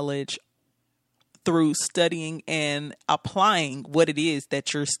knowledge, through studying and applying what it is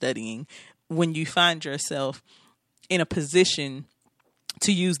that you're studying when you find yourself in a position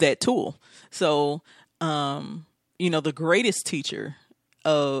to use that tool. So, the greatest teacher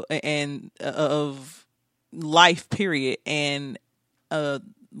of life, period, and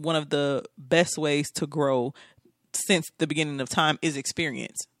one of the best ways to grow since the beginning of time is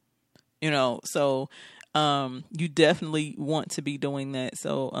experience. So you definitely want to be doing that.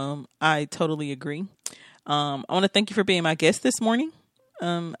 So I totally agree. I want to thank you for being my guest this morning.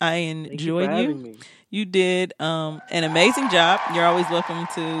 I enjoyed you. You did an amazing job. You're always welcome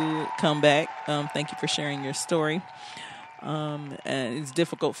to come back. Thank you for sharing your story. And it's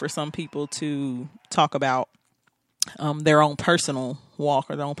difficult for some people to talk about their own personal walk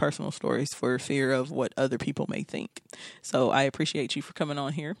or their own personal stories for fear of what other people may think. So I appreciate you for coming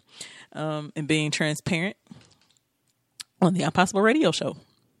on here and being transparent on the Impossible Radio Show.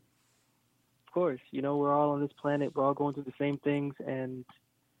 Of course, we're all on this planet. We're all going through the same things, and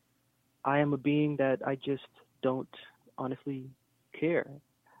I am a being that I just don't honestly care.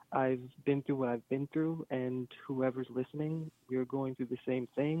 I've been through what I've been through, and whoever's listening, you're going through the same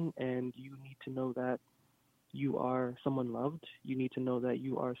thing, and you need to know that you are someone loved. You need to know that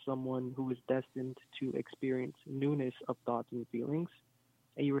you are someone who is destined to experience newness of thoughts and feelings,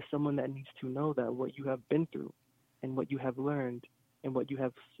 and you are someone that needs to know that what you have been through and what you have learned and what you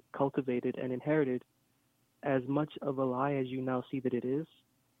have cultivated and inherited, as much of a lie as you now see that it is,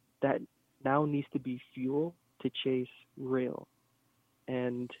 that now needs to be fuel to chase real.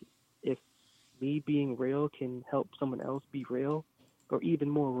 And if me being real can help someone else be real, or even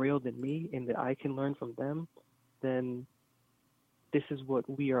more real than me, and that I can learn from them, then this is what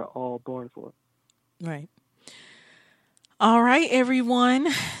we are all born for. Right. All right, everyone.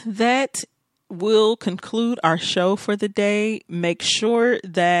 That will conclude our show for the day. Make sure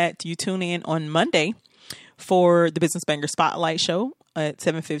that you tune in on Monday for the Business Banger Spotlight Show at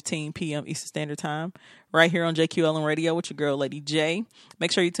 7:15 p.m. Eastern Standard Time, right here on JQLM Radio with your girl, Lady J.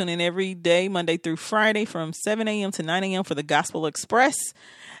 Make sure you tune in every day, Monday through Friday, from 7 a.m. to 9 a.m. for the Gospel Express.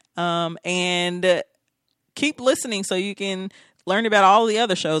 And keep listening so you can learn about all the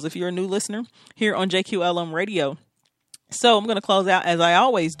other shows if you're a new listener here on JQLM Radio. So I'm going to close out as I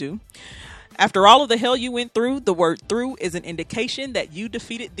always do. After all of the hell you went through, the word through is an indication that you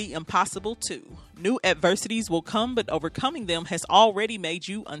defeated the impossible too. New adversities will come, but overcoming them has already made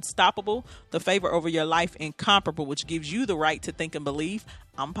you unstoppable, the favor over your life incomparable, which gives you the right to think and believe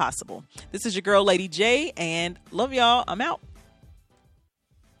I'm possible. This is your girl, Lady J, and love y'all. I'm out.